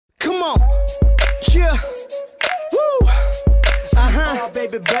Come on. Yeah. Woo.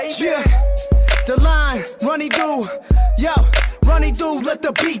 Baby, baby. Yeah. Delon, run it through. Yo, run it through, let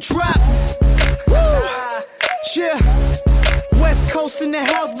the beat drop. Woo. Yeah. West Coast in the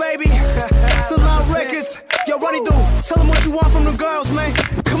house, baby. Salon Records. Yo, run it through. Tell them what you want from the girls, man.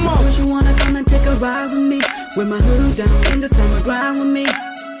 Come on. Don't you wanna come and take a ride with me? With my hood down in the summer, grind with me.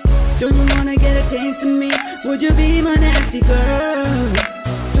 Don't you wanna get a taste of me? Would you be my nasty girl?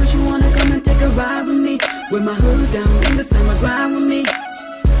 Don't you wanna come and take a ride with me? With my hood down in the summer, grind with me.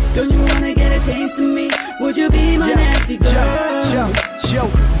 Don't you wanna get a taste of me? Would you be my nasty girl? Yo,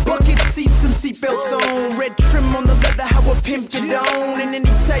 bucket seats, some seatbelts on. Red trim on the leather, how a pimp get on. In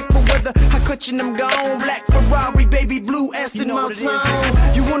any type of weather, I clutching them gone. Black Ferrari, baby blue Aston Martin.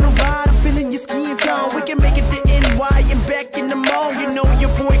 You wanna ride, I'm feeling your skin tone. We can make it to NY and back in the mall. You know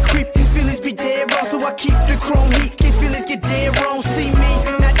your boy creep, his feelings be dead wrong. So I keep the chrome heat, his feelings get dead wrong. See me,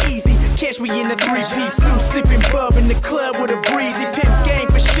 not easy, catch me in a 3-piece suit, sipping bub in the club with a breezy. Pimp game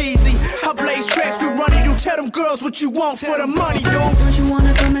for cheesy, I blaze tracks with running. You tell them girls what you want for the money, dog. Don't you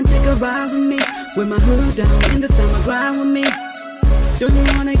wanna come and take a ride with me? With my hood down in the summer, grind with me. Don't you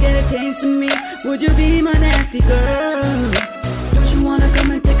wanna get a taste of me? Would you be my nasty girl? Don't you wanna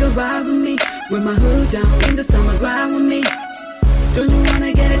come and take a ride with me? With my hood down in the summer, grind with me. Don't you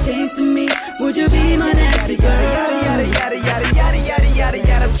wanna get a taste of me? Would you be my nasty girl? Yada yada yada yada yada yada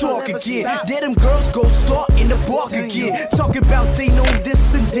yada talk again. Did them girls go start in the park again? Talk about they know this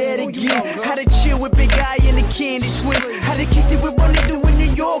and that again. How they chill with Big Eye and the Candy Twins. How they kicked it with what they do in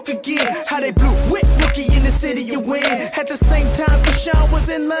New York again. How they blew with Rookie in the city you win. At the same time, Krishan was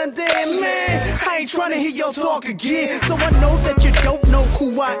in London, man. I ain't trying to hear your talk again. So I know that you don't know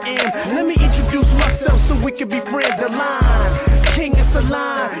who I am. Let me introduce myself so we can be friends. Delon, King of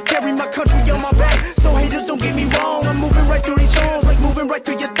Salon, carry my country on my back, so haters don't get me wrong. I'm moving right through these songs, like moving right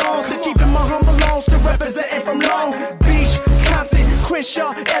through your thongs. To keeping my humble on, still representing from Long Beach, Compton,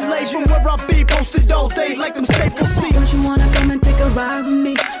 Crenshaw, LA, from where I be, posted all day like them staple seats. Don't you wanna come and take a ride with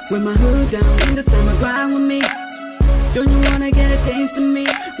me? With my hood down in the summer, grind with me. Don't you wanna get a taste of me?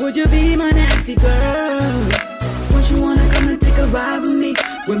 Would you be my nasty girl? Don't you wanna come and take a ride with me?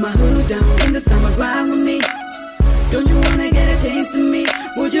 With my hood down in the summer, grind with me. Don't you wanna get a taste of me?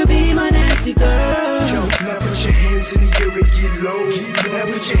 Would you be my nasty girl? Yo, now put your hands in the air and get low. Now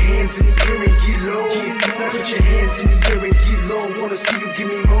put your hands in the air and get low. Now put your hands in the air and get low. Wanna see you give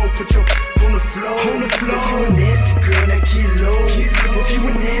me more? Put your on the floor. On the floor. If you a nasty girl, now get low. If you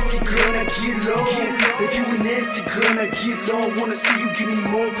a nasty girl, now get low. If you a nasty girl, now get low. Wanna see you give me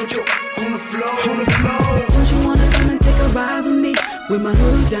more? Put your on the floor. On the floor. Don't you wanna come and take a ride with me? With my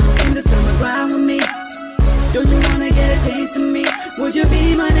hood down in the summer, grind with me. Don't you wanna get a taste of me? Would you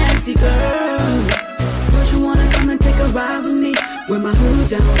be my nasty girl? Don't you wanna come and take a ride with me? With my hood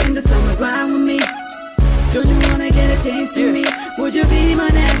down in the summer, grind with me. Don't you wanna get a taste of me? Would you be my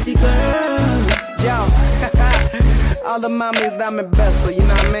nasty girl? Yo, all the mommies dame beso, you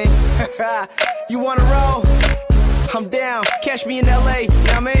know what I mean? You wanna roll? I'm down, catch me in LA, you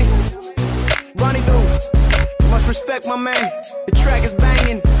know what I mean? Running through, much respect my man, the track is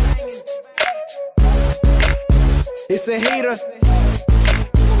banging. It's a heater.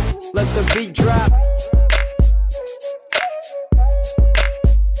 Let the beat drop.